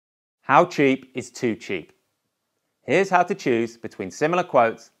How cheap is too cheap? Here's how to choose between similar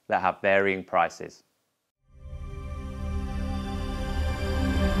quotes that have varying prices.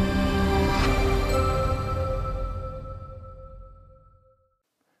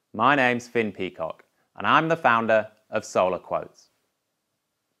 My name's Finn Peacock, and I'm the founder of Solar Quotes.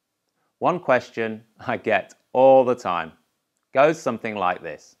 One question I get all the time goes something like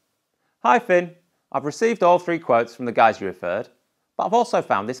this. Hi Finn, I've received all 3 quotes from the guys you referred, but I've also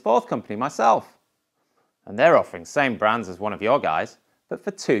found this 4th company myself. And they're offering same brands as one of your guys, but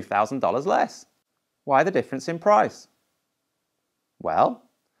for $2,000 less. Why the difference in price? Well,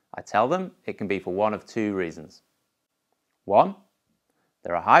 I tell them it can be for one of 2 reasons. 1,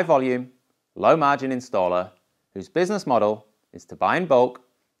 they're a high volume, low margin installer whose business model is to buy in bulk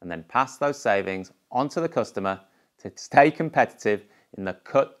and then pass those savings onto the customer to stay competitive in the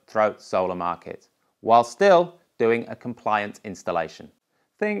cutthroat solar market, while still doing a compliant installation.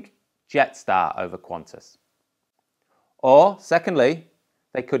 Think Jetstar over Qantas. Or secondly,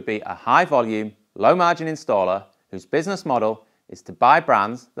 they could be a high volume, low margin installer whose business model is to buy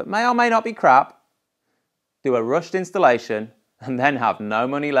brands that may or may not be crap, do a rushed installation, and then have no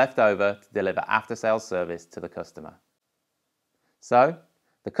money left over to deliver after-sales service to the customer. So,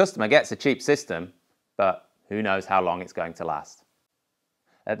 the customer gets a cheap system, but who knows how long it's going to last.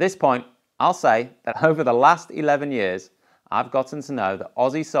 At this point, I'll say that over the last 11 years, I've gotten to know the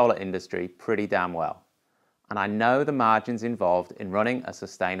Aussie solar industry pretty damn well, and I know the margins involved in running a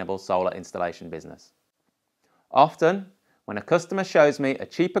sustainable solar installation business. Often, when a customer shows me a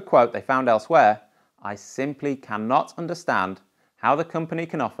cheaper quote they found elsewhere, I simply cannot understand how the company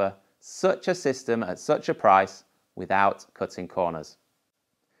can offer such a system at such a price without cutting corners.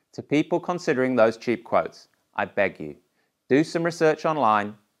 To people considering those cheap quotes, I beg you, do some research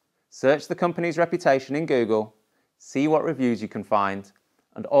online, search the company's reputation in Google, see what reviews you can find,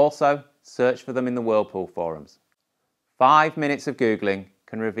 and also search for them in the Whirlpool forums. 5 minutes of Googling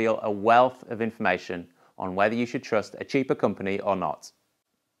can reveal a wealth of information on whether you should trust a cheaper company or not.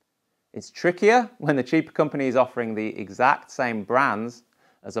 It's trickier when the cheaper company is offering the exact same brands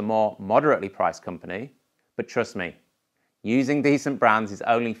as a more moderately priced company, but trust me, using decent brands is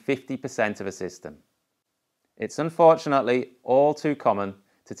only 50% of a system. It's unfortunately all too common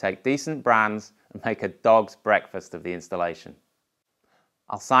to take decent brands and make a dog's breakfast of the installation.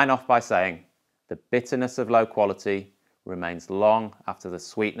 I'll sign off by saying the bitterness of low quality remains long after the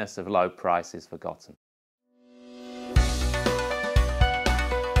sweetness of low price is forgotten.